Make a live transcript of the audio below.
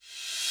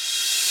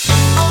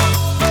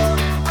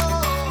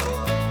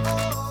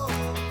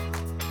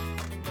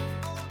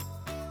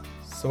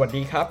สวัส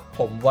ดีครับผ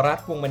มวรัต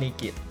น์ วงศ์มณี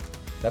กิจ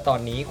และตอน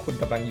นี้คุณ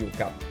กำลังอยู่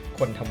กับค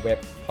นทำเว็บ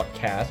พอดแ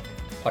ค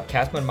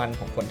สต์มันๆ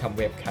ของคนทำ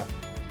เว็บครับ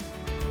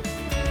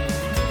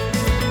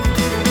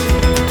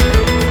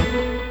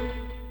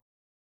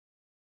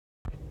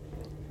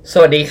ส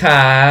วัสดีค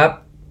รับ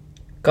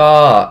ก็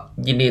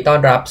ยินดีต้อน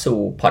รับสู่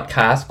พอดแค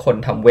สต์คน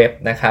ทำเว็บ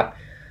นะครับ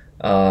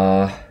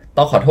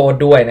ต้องขอโทษ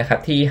ด้วยนะครับ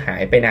ที่หา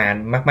ยไปนาน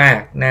มาก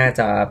ๆน่า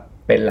จะ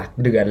เป็นหลัก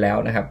เดือนแล้ว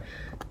นะครับ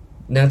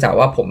เนื่องจาก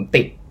ว่าผม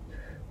ติด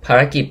ภา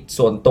รกิจ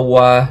ส่วนตัว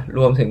ร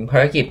วมถึงภา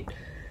รกิจ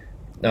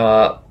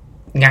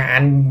งา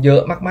นเยอ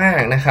ะมาก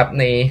ๆนะครับ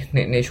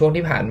ในช่วง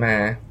ที่ผ่านมา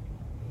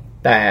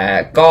แต่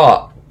ก็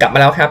กลับมา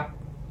แล้วครับ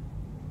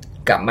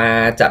กลับมา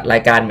จัดรา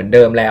ยการเหมือนเ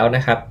ดิมแล้วน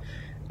ะครับ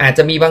อาจจ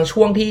ะมีบาง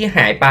ช่วงที่ห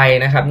ายไป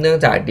นะครับเนื่อง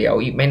จากเดี๋ยว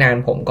อีกไม่นาน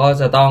ผมก็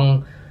จะต้อง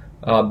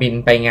บิน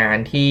ไปงาน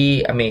ที่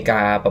อเมริก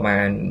าประมา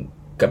ณ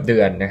เกือบเดื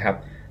อนนะครับ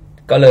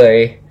ก็เลย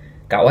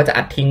กะว่าจะ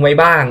อัดทิ้งไว้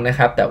บ้างนะค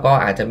รับแต่ก็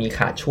อาจจะมีข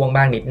าดช่วง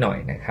บ้างนิดหน่อย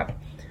นะครับ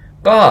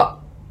ก็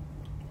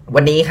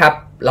วันนี้ครับ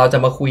เราจะ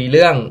มาคุยเ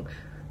รื่อง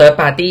third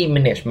party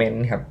management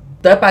ครับ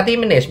third party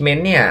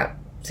management เนี่ย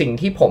สิ่ง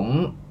ที่ผม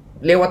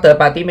เรียกว่า third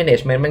party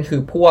management มันคื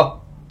อพวก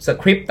ส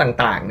คริปต์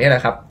ต่างๆเนี่ยแหล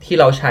ะครับที่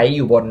เราใช้อ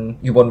ยู่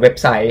บนเว็บ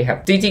ไซต์ครับ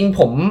จริงๆ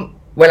ผม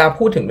เวลา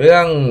พูดถึงเรื่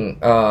อง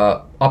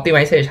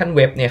optimization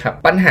web เนี่ยครับ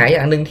ปัญหาอ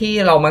ย่างหนึ่งที่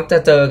เรามักจะ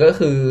เจอก็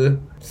คือ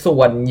ส่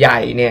วนใหญ่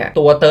เนี่ย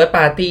ตัว third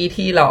party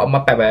ที่เราเอาม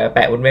าแป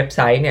ะบนเว็บไซ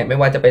ต์เนี่ยไม่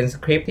ว่าจะเป็นส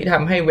คริปต์ที่ท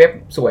ำให้เว็บ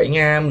สวยง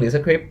ามหรือส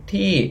คริปต์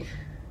ที่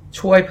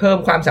ช่วยเพิ่ม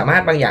ความสามาร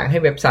ถบางอย่างให้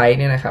เว็บไซต์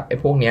เนี่ยนะครับไอ้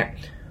พวกเนี้ย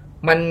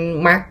มัน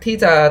มักที่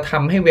จะท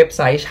ำให้เว็บไ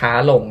ซต์ช้า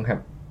ลงครับ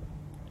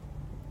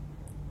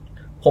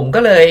ผมก็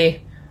เลย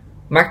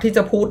มักที่จ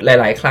ะพูดห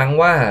ลายๆครั้ง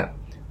ว่า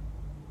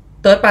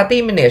third party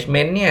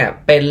management เนี่ย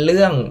เป็นเ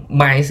รื่อง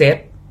mindset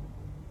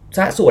ซ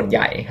ะส่วนให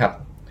ญ่ครับ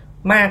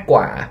มากก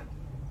ว่า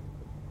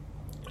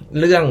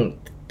เรื่อง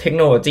เทคโ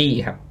นโลยี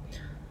ครับ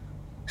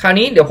คราว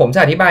นี้เดี๋ยวผมจ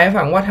ะอธิบายให้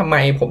ฟังว่าทำไม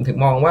ผมถึง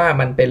มองว่า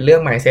มันเป็นเรื่อ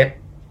ง mindset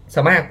ซ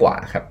ะมากกว่า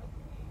ครับ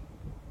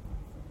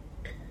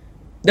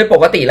โดยป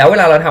กติแล้วเว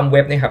ลาเราทำเ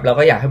ว็บเนี่ยครับเรา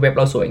ก็อยากให้เว็บเ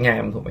ราสวยงา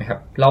มถูกไหมครับ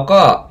เราก็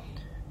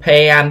พย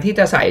ายามที่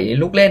จะใส่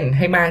ลูกเล่นใ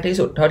ห้มากที่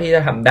สุดเท่าที่จ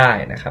ะทำได้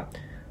นะครับ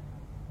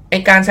ไอ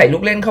การใส่ลู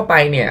กเล่นเข้าไป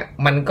เนี่ย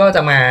มันก็จ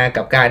ะมา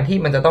กับการที่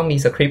มันจะต้องมี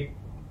สคริปต์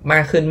มา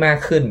กขึ้น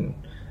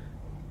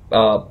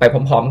ไป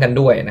พร้อมๆกัน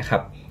ด้วยนะครั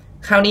บ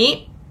คราวนี้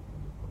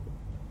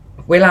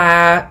เวลา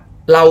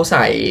เราใ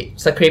ส่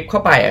สคริปต์เข้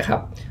าไปอะครั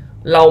บ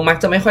เรามัก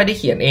จะไม่ค่อยได้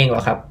เขียนเองหร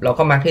อกครับเรา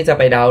ก็มักที่จะไ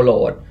ปดาวน์โหล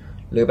ด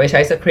หรือไปใช้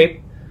สคริปต์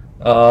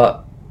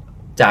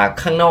จาก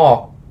ข้างนอก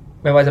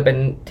ไม่ว่าจะเป็น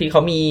ที่เข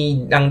ามี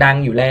ดัง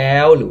ๆอยู่แล้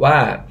วหรือว่า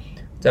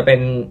จะเป็น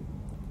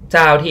เ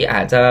จ้าที่อ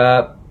าจจะ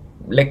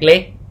เล็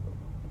ก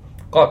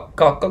ๆ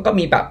ก็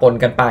มีปะปน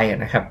กันไปน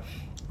ะครับ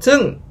ซึ่ง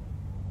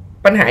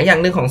ปัญหาอย่าง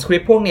หนึ่งของสคริ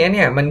ปต์พวกนี้เ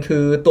นี่ยมันคื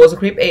อตัวส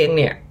คริปต์เอง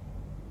เนี่ย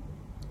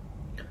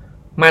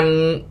มัน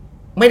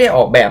ไม่ได้อ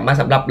อกแบบมา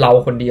สำหรับเรา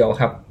คนเดียว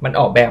ครับมัน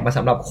ออกแบบมาส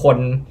ำหรับคน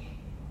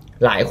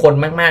หลายคน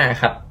มาก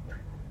ๆครับ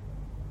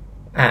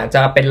อาจจ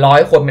ะเป็น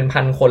100 คนเป็น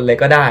1,000 คนเลย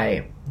ก็ได้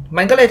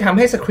มันก็เลยทำใ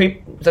ห้สคริ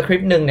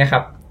ปต์นึงนะค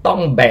รับต้อง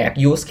แบก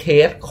use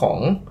case ของ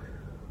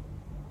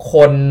ค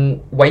น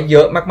ไว้เย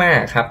อะมาก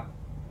ๆครับ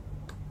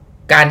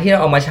การที่เรา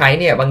เอามาใช้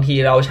เนี่ยบางที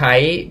เราใช้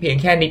เพียง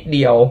แค่นิดเ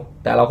ดียว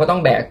แต่เราก็ต้อ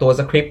งแบกตัว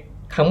สคริปต์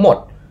ทั้งหมด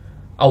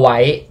เอาไว้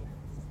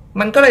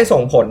มันก็เลยส่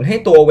งผลให้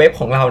ตัวเว็บ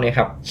ของเราเนี่ยค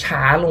รับช้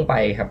าลงไป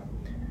ครับ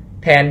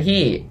แทน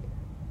ที่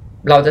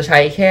เราจะใช้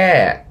แค่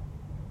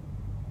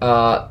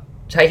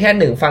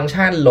1ฟังก์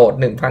ชันโหลด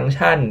1ฟังก์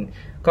ชัน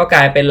ก็กล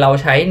ายเป็นเรา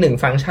ใช้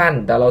1ฟังก์ชัน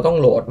แต่เราต้อง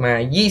โหลดมา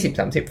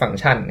 20-30 ฟังก์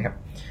ชันครับ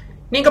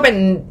นี่ก็เป็น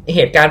เห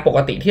ตุการณ์ปก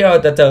ติที่เรา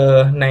จะเจอ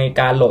ใน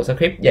การโหลดสค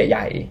ริปต์ให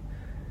ญ่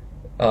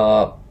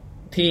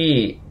ๆ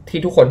ที่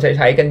ทุกคนใ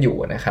ช้กันอยู่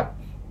นะครับ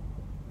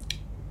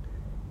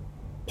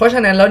เพราะฉ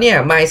ะนั้นแล้วเนี่ย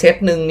mindset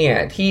นึงเนี่ย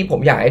ที่ผม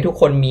อยากให้ทุก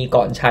คนมี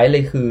ก่อนใช้เล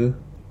ยคือ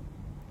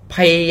พ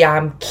ยายา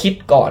มคิด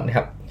ก่อนค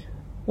รับ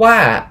ว่า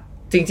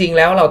จริงๆแ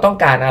ล้วเราต้อง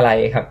การอะไร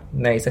ครับ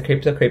ในสคริ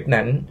ปต์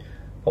นั้น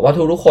ผมว่า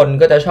ทุกคน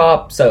ก็จะชอบ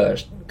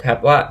search ครับ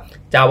ว่า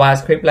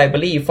JavaScript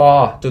Library for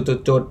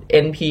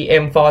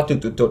npm for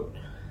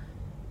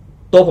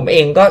ตัวผมเอ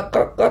ง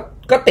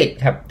ก็ติด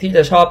ครับที่จ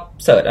ะชอบ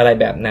search อะไร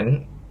แบบนั้น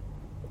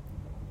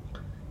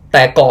แ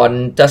ต่ก่อน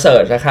จะ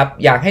search นะครับ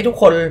อยากให้ทุก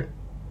คน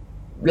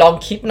ลอง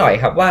คิดหน่อย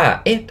ครับว่า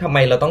เอ๊ะทำไม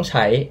เราต้องใ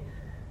ช้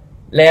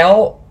แล้ว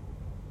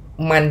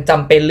มันจ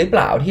ำเป็นหรือเป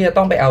ล่าที่จะ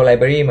ต้องไปเอา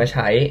library มาใ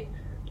ช้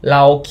เร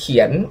าเขี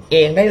ยนเอ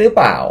งได้หรือเ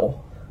ปล่า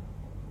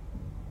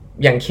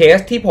อย่างเคส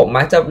ที่ผม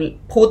มักจะ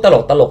พูดต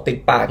ลกติด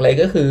ปากเลย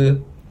ก็คือ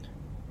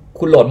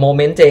คุณโหลด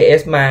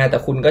moment.js มาแต่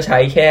คุณก็ใช้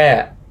แค่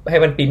ให้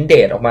มันพิมพ์เด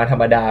ทออกมาธร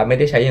รมดาไม่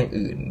ได้ใช้อย่าง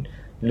อื่น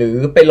หรือ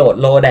ไปโหลด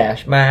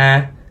lodash มา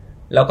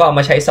แล้วก็เอา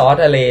มาใช้ sort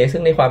array ซึ่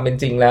งในความเป็น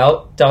จริงแล้ว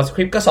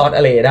JavaScript ก็ sort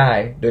array ได้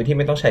โดยที่ไ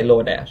ม่ต้องใช้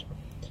lodash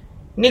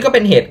นี่ก็เป็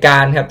นเหตุกา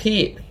รณ์ครับที่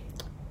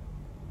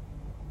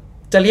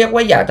จะเรียกว่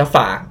าอยากจะฝ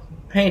าก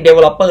ให้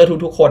developer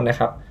ทุกๆคนนะ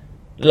ครับ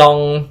ลอง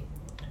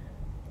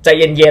ใจ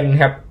เย็น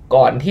ๆครับ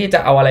ก่อนที่จะ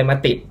เอาอะไรมา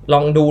ติดล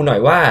องดูหน่อย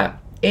ว่า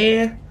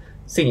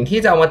สิ่งที่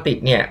จะเอามาติด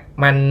เนี่ย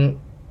มัน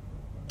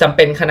จำเ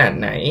ป็นขนาด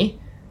ไหน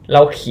เร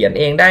าเขียน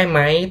เองได้ไหม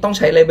ต้องใ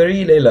ช้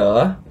library เลยเหรอ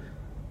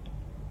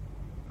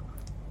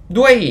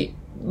ด้วย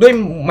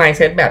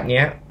mindset แบบ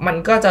นี้มัน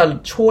ก็จะ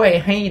ช่วย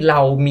ให้เรา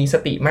มีส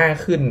ติมาก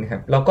ขึ้นครั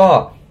บแล้วก็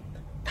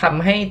ท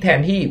ำให้แทน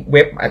ที่เ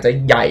ว็บอาจจะ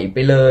ใหญ่ไป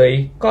เลย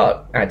ก็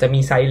อาจจะมี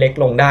ไซส์เล็ก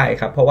ลงได้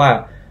ครับเพราะว่า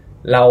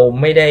เรา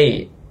ไม่ได้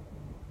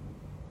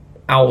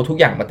เอาทุก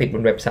อย่างมาติดบ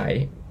นเว็บไซ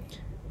ต์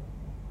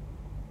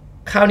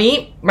คราวนี้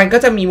มันก็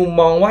จะมีมุม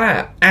มองว่า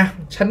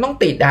ฉันต้อง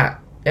ติด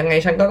ยังไง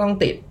ฉันก็ต้อง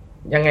ติด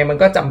ยังไงมัน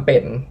ก็จำเป็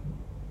น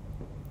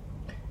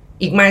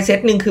อีก mindset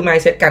นึงคือ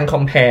mindset การ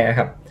compare ค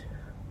รับ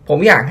ผม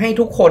อยากให้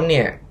ทุกคนเ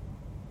นี่ย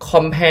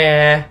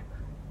compare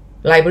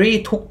library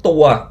ทุกตั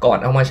วก่อน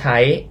เอามาใช้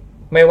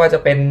ไม่ว่าจะ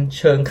เป็น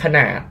เชิงขน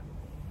าด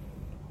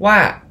ว่า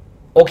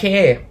โอเค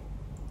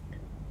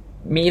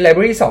มี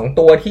library 2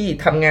 ตัวที่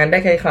ทำงานได้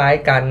คล้าย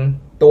ๆกัน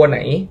ตัวไหน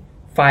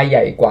ไฟล์ให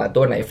ญ่กว่า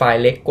ตัวไหนไฟ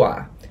ล์เล็กกว่า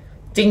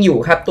จริงอยู่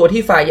ครับตัว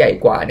ที่ไฟล์ใหญ่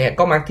กว่าเนี่ย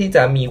ก็มักที่จ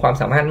ะมีความ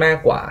สามารถมาก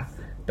กว่า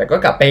แต่ก็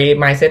กลับไป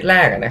mindset แร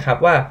กนะครับ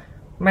ว่า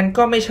มัน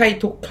ก็ไม่ใช่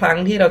ทุกครั้ง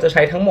ที่เราจะใ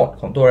ช้ทั้งหมด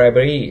ของตัว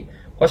library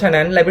เพราะฉะ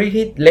นั้น library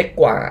ที่เล็ก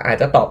กว่าอาจ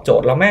จะตอบโจ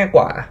ทย์เรามากก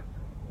ว่า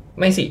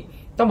ไม่สิ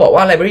ต้องบอก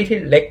ว่า library ที่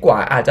เล็กกว่า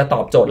อาจจะต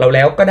อบโจทย์เราแ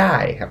ล้วก็ได้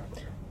ครับ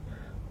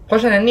เพรา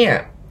ะฉะนั้นเนี่ย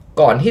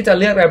ก่อนที่จะ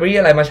เลือก library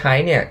อะไรมาใช้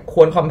เนี่ยค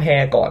วร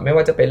compare ก่อนไม่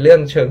ว่าจะเป็นเรื่อ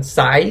งเชิง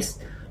size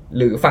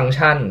หรือฟังก์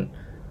ชัน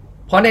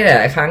เพราะในห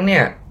ลายๆครั้งเนี่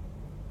ย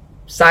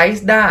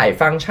size ได้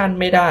ฟังก์ชัน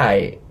ไม่ได้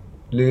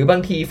หรือบา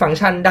งทีฟังก์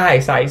ชันได้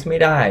size ไม่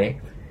ได้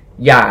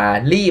อย่า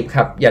รีบค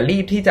รับอย่ารี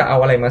บที่จะเอา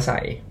อะไรมาใส่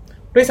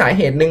ด้วยสาเ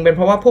หตุหนึ่งเป็นเ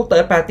พราะว่าพวก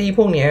third party พ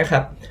วกนี้ค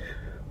รับ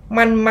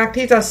มันมัก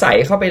ที่จะใส่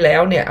เข้าไปแล้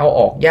วเนี่ยเอา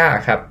ออกยาก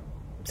ครับ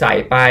ใส่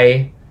ไป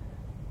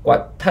กว่า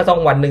ถ้าต้อ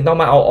งวันหนึ่งต้อง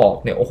มาเอาออก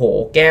เนี่ยโอ้โห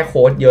แก้โ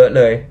ค้ดเยอะเ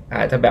ลยอ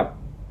าจจะแบบ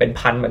เป็น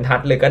พันบรรทัด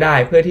เลยก็ได้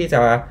เพื่อที่จ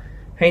ะ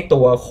ให้ตั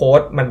วโค้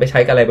ดมันไปใช้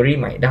กับไลบรารี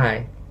ใหม่ได้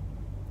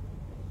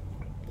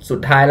สุด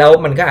ท้ายแล้ว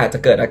มันก็อาจจะ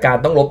เกิดอาการ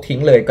ต้องลบทิ้ง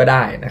เลยก็ไ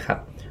ด้นะครับ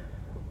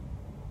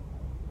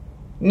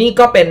นี่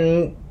ก็เป็น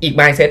อีก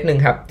mindset หนึ่ง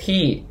ครับ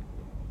ที่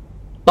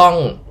ต้อง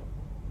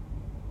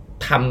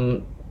ท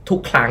ำทุ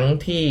กครั้ง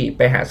ที่ไ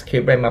ปหาสคริ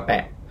ปต์อะไรมาแป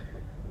ะ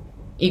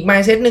อีก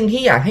mindset หนึ่ง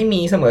ที่อยากให้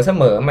มีเส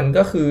มอๆมัน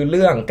ก็คือเ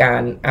รื่องกา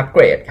รอัปเก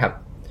รดครับ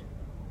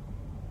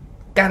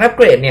การอัปเ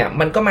กรดเนี่ย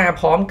มันก็มา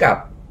พร้อมกับ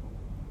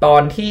ตอ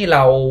นที่เร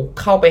า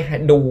เข้าไป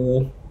ดู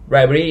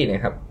library เนี่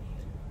ยครับ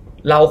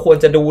เราควร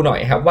จะดูหน่อย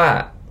ครับว่า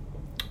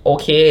โอ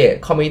เค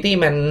community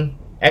มัน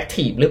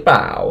active หรือเป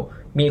ล่า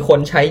มีคน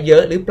ใช้เยอ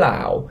ะหรือเปล่า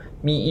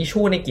มี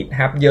issue ใน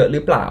GitHub เยอะหรื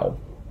อเปล่า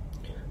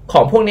ข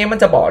องพวกนี้มัน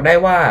จะบอกได้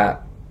ว่า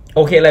โอ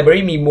เค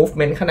library มี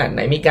movement ขนาดไห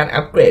นมีการ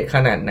อัปเกรดข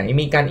นาดไหน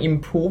มีการ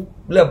improve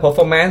เรื่อง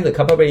performance หรือ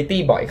capability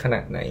บ่อยขน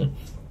าดไหน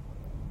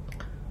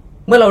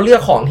เมื่อเราเลือ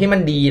กของที่มั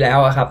นดีแล้ว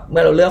ครับเ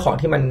มื่อเราเลือกของ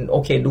ที่มันโอ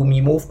เคดูมี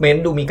movement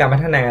ดูมีการพั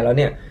ฒนาแล้วเ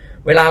นี่ย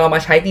เวลาเรามา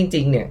ใช้จ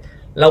ริงๆเนี่ย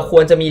เราคว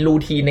รจะมีรู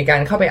ทีนในกา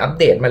รเข้าไปอัป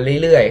เดตมัน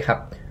เรื่อยๆครับ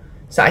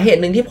สาเหตุ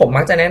หนึ่งที่ผม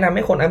มักจะแนะนำใ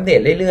ห้คนอัปเดต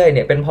เรื่อยๆเ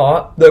นี่ยเป็นเพราะ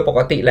โดยปก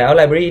ติแล้ว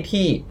library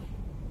ที่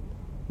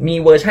มี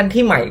เวอร์ชัน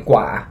ที่ใหม่ก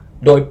ว่า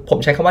โดยผม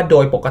ใช้คำว่าโด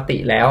ยปกติ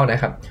แล้วน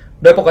ะครับ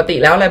โดยปกติ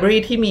แล้ว library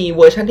ที่มีเ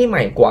วอร์ชันที่ให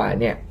ม่กว่า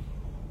เนี่ย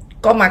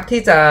ก็มัก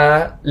ที่จะ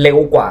เร็ว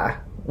กว่า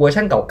เวอร์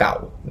ชันเก่า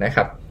ๆนะค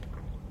รับ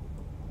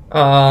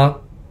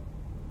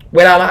เว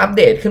ลาเราอัปเ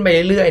ดตขึ้นไป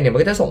เรื่อยๆเนี่ยมัน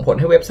ก็จะส่งผล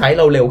ให้เว็บไซต์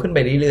เราเร็วขึ้นไป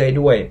เรื่อย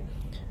ๆด้วย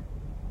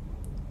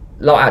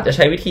เราอาจจะใ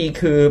ช้วิธี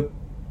คือ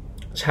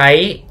ใช้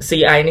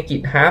CI ใน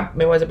GitHub ไ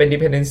ม่ว่าจะเป็น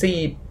dependency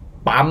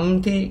ปั๊ม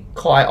ที่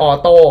คอยออ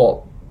โต้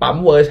ปั๊ม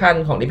เวอร์ชัน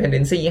ของ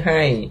dependency ใ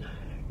ห้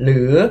หรื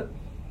อ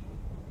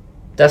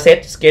จะเซต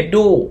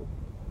schedule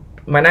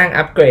มานั่ง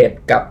อัปเกรด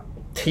กับ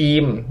ที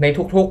มใน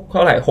ทุกๆเท่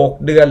าไหร่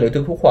6เดือนหรือ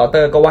ทุกๆควอเต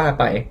อร์ก็ว่า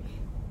ไป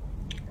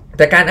แ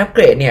ต่การอัปเก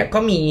รดเนี่ยก็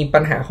มีปั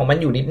ญหาของมัน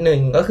อยู่นิดนึ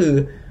งก็คือ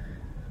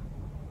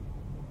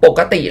ปก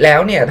ติแล้ว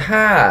เนี่ยถ้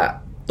า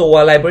ตัว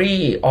library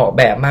ออกแ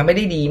บบมาไม่ไ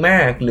ด้ดีม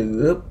ากหรือ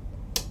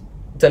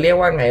จะเรียก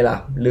ว่าไงล่ะ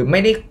หรือไ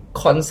ม่ได้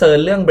คอนเซิร์น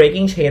เรื่อง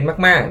breaking chain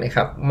มากๆนะค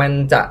รับมัน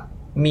จะ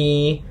มี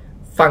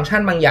ฟังก์ชั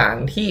นบางอย่าง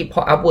ที่พอ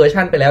อัปเวอร์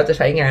ชันไปแล้วจะใ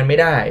ช้งานไม่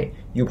ได้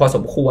อยู่พอส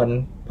มควร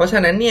เพราะฉะ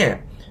นั้นเนี่ย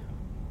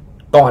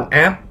ก่อน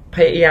อัปพ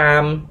ยายา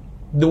ม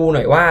ดูห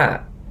น่อยว่า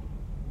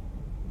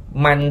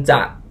มันจ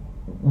ะ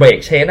break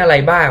chain อะไร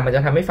บ้างมันจ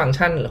ะทำให้ฟังก์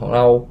ชันของเร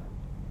า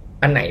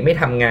อันไหนไม่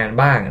ทำงาน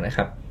บ้างนะค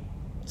รับ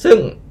ซึ่ง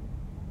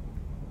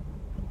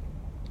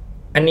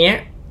อันนี้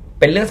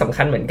เป็นเรื่องสำ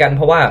คัญเหมือนกันเ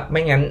พราะว่าไ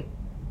ม่งั้น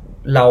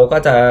เราก็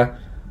จะ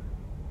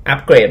อัป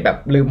เกรดแบบ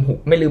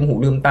ไม่ลืมหู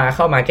ลืมตาเ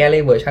ข้ามาแก้เล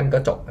ขเวอร์ชันก็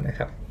จบนะค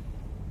รับ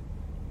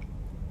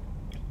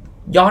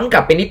ย้อนก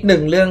ลับไปนิดนึ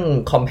งเรื่อง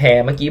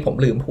compare เมื่อกี้ผม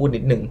ลืมพูด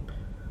นิดนึง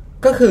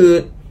ก็คือ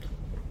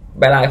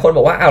หลายคนบ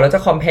อกว่าเราจะ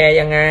compare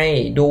ยังไง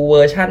ดูเว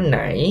อร์ชันไห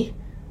น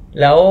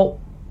แล้ว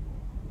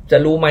จะ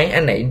รู้ไหมอั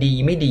นไหนดี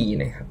ไม่ดี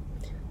นะครับ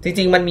จ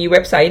ริงๆมันมีเว็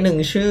บไซต์หนึ่ง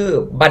ชื่อ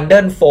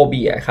Bundle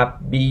Phobia ครับ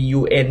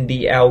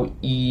BUNDLEP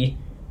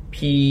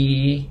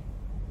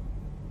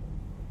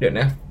เดี๋ยว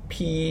นะ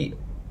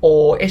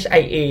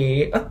POHIA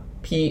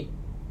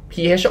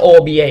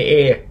PHOBIA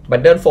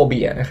Bundle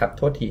Phobia นะครับโ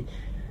ทษที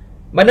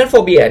Bundle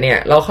Phobia เนี่ย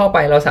เราเข้าไป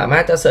เราสามา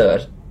รถจะเสิร์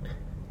ช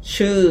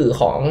ชื่อ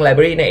ของ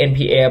library ใน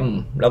npm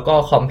แล้วก็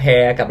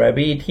compare กับ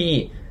library ที่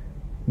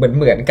เ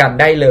หมือนกัน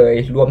ได้เลย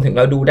รวมถึงเ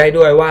ราดูได้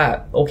ด้วยว่า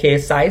โอเค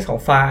ไซส์ของ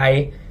ไฟ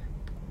ล์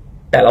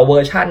แต่ละเวอ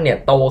ร์ชันเนี่ย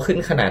โตขึ้น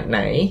ขนาดไหน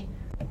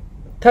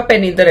ถ้าเป็น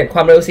อินเทอร์เน็ตคว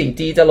ามเร็ว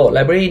 4G จะโหลดไล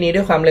บรารีนี้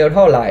ด้วยความเร็วเ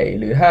ท่าไหร่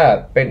หรือถ้า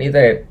เป็นอินเทอ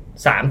ร์เน็ต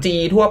 3G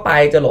ทั่วไป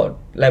จะโหลด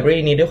ไลบรารี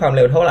นี้ด้วยความเ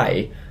ร็วเท่าไหร่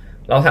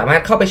เราสามาร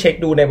ถเข้าไปเช็ค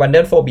ดูใน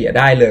Wonderphobia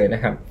ได้เลยน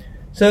ะครับ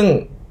ซึ่ง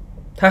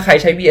ถ้าใคร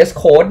ใช้ VS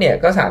Code เนี่ย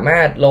ก็สามา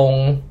รถลง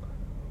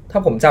ถ้า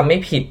ผมจำไม่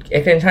ผิด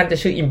extension จะ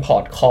ชื่อ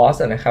import cost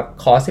นะครับ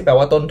cost ที่แปล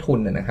ว่าต้นทุน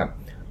นะครับ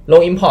ล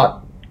ง import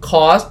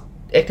cost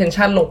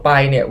extension ลงไป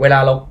เนี่ยเวลา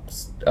เรา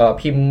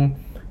พิมพ์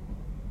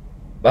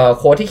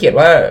โค้ดที่เขียน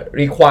ว่า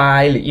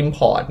require หรือ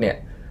import เนี่ย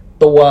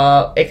ตัว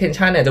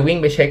extension เนี่ยจะวิ่ง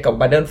ไปเช็คกับ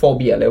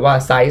Wonderphobia เลยว่า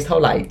size เท่า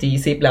ไหร่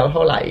gzip แล้วเท่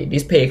าไหร่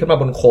display ขึ้นมา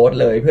บนโค้ด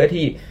เลยเพื่อ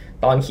ที่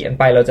ตอนเขียน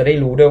ไปเราจะได้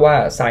รู้ด้วยว่า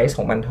size ข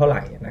องมันเท่าไห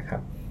ร่นะครั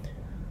บ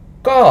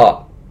ก็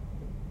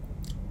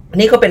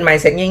นี่ก็เป็น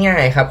mindset ง่า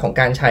ยๆครับของ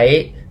การใช้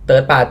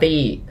third party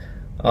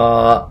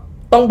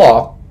ต้องบอ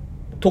ก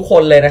ทุกค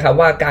นเลยนะครับ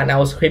ว่าการเอา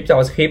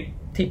JavaScript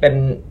ที่เป็น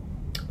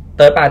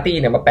third party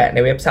เนี่ยมาแปะใน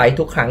เว็บไซต์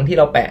ทุกครั้งที่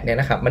เราแปะเนี่ย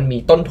นะครับมันมี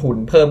ต้นทุน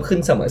เพิ่มขึ้น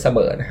เสม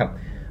อๆนะครับ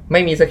ไ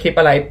ม่มีสคริปต์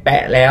อะไรแป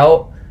ะแล้ว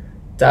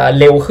จะ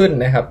เร็วขึ้น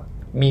นะครับ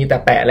มีแต่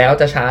แปะแล้ว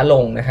จะช้าล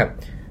งนะครับ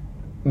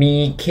มี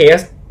เคส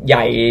ให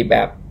ญ่แบ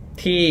บ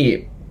ที่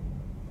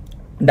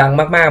ดัง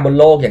มากๆบน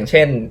โลกอย่างเ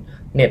ช่น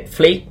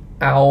Netflix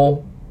เอา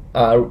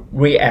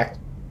React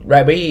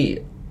Library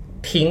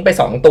ทิ้งไป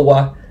2ตัว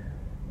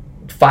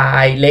ไฟ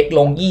ล์เล็กล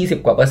ง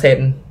20กว่า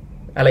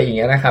%อะไรอย่างเ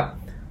งี้ยนะครับ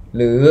ห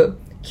รือ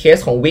เคส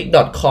ของ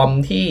wix.com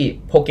ที่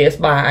progress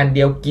bar อันเ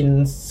ดียวกิน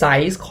ไซ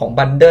ส์ของ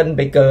บันเดิลไ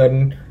ปเกิน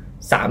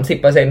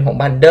 30% ของ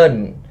บันเดิล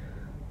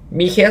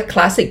มีเคสค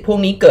ลาสสิกพวก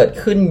นี้เกิด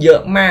ขึ้นเยอ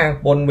ะมาก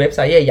บนเว็บไซ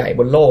ต์ใหญ่ๆ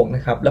บนโลกน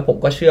ะครับแล้วผม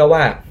ก็เชื่อว่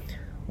า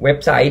เว็บ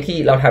ไซต์ที่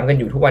เราทำกัน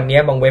อยู่ทุกวันนี้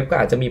บางเว็บก็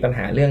อาจจะมีปัญห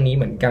าเรื่องนี้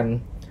เหมือนกัน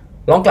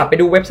ลองกลับไป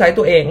ดูเว็บไซต์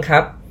ตัวเองครั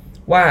บ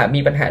ว่ามี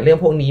ปัญหาเรื่อง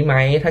พวกนี้ไหม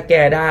ถ้าแ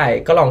ก้ได้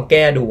ก็ลองแ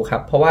ก้ดูครั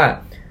บเพราะว่า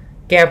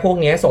แก้พวก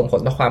นี้ส่งผล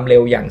ต่อความเร็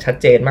วอย่างชัด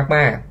เจนม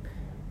าก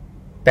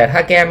ๆแต่ถ้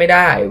าแก้ไม่ไ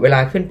ด้เวลา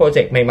ขึ้นโปรเจ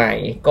กต์ใหม่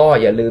ๆก็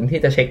อย่าลืมที่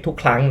จะเช็คทุก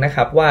ครั้งนะค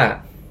รับว่า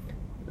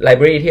ไล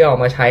บรารีที่เอา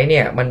มาใช้เ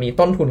นี่ยมันมี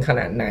ต้นทุนข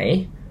นาดไหน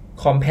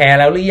compare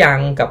แล้วหรือยัง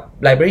กับ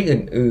ไลบรารี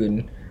อื่น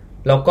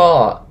ๆแล้วก็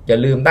อย่า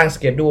ลืมตั้ง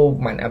schedule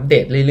หมั่นอัปเด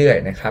ตเรื่อย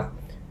ๆนะครับ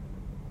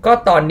ก็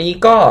ตอนนี้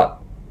ก็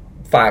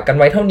ฝากกัน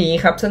ไว้เท่านี้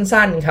ครับ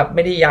สั้นๆครับไ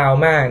ม่ได้ยาว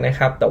มากนะค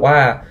รับแต่ว่า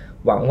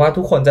หวังว่า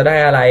ทุกคนจะได้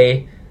อะไร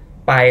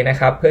ไปนะ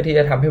ครับเพื่อที่จ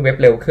ะทำให้เว็บ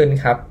เร็วขึ้น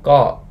ครับก็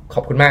ข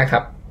อบคุณมากครั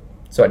บ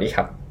สวัสดีค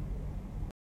รับ